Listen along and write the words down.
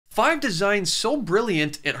5 designs so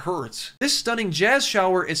brilliant it hurts. This stunning jazz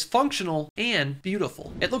shower is functional and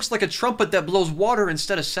beautiful. It looks like a trumpet that blows water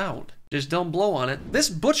instead of sound. Just don't blow on it. This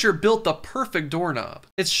butcher built the perfect doorknob.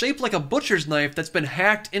 It's shaped like a butcher's knife that's been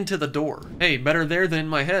hacked into the door. Hey, better there than in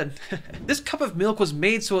my head. This cup of milk was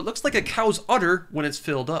made so it looks like a cow's udder when it's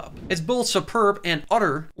filled up. It's both superb and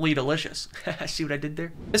utterly delicious. See what I did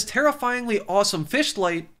there? This terrifyingly awesome fish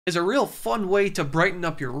light is a real fun way to brighten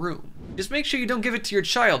up your room. Just make sure you don't give it to your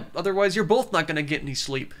child, otherwise you're both not gonna get any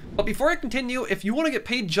sleep. But before I continue, if you want to get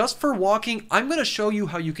paid just for walking, I'm gonna show you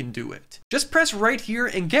how you can do it. Just press right here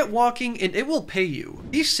and get walking and it will pay you.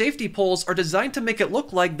 These safety poles are designed to make it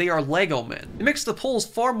look like they are Lego men. It makes the poles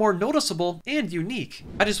far more noticeable and unique.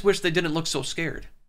 I just wish they didn't look so scared.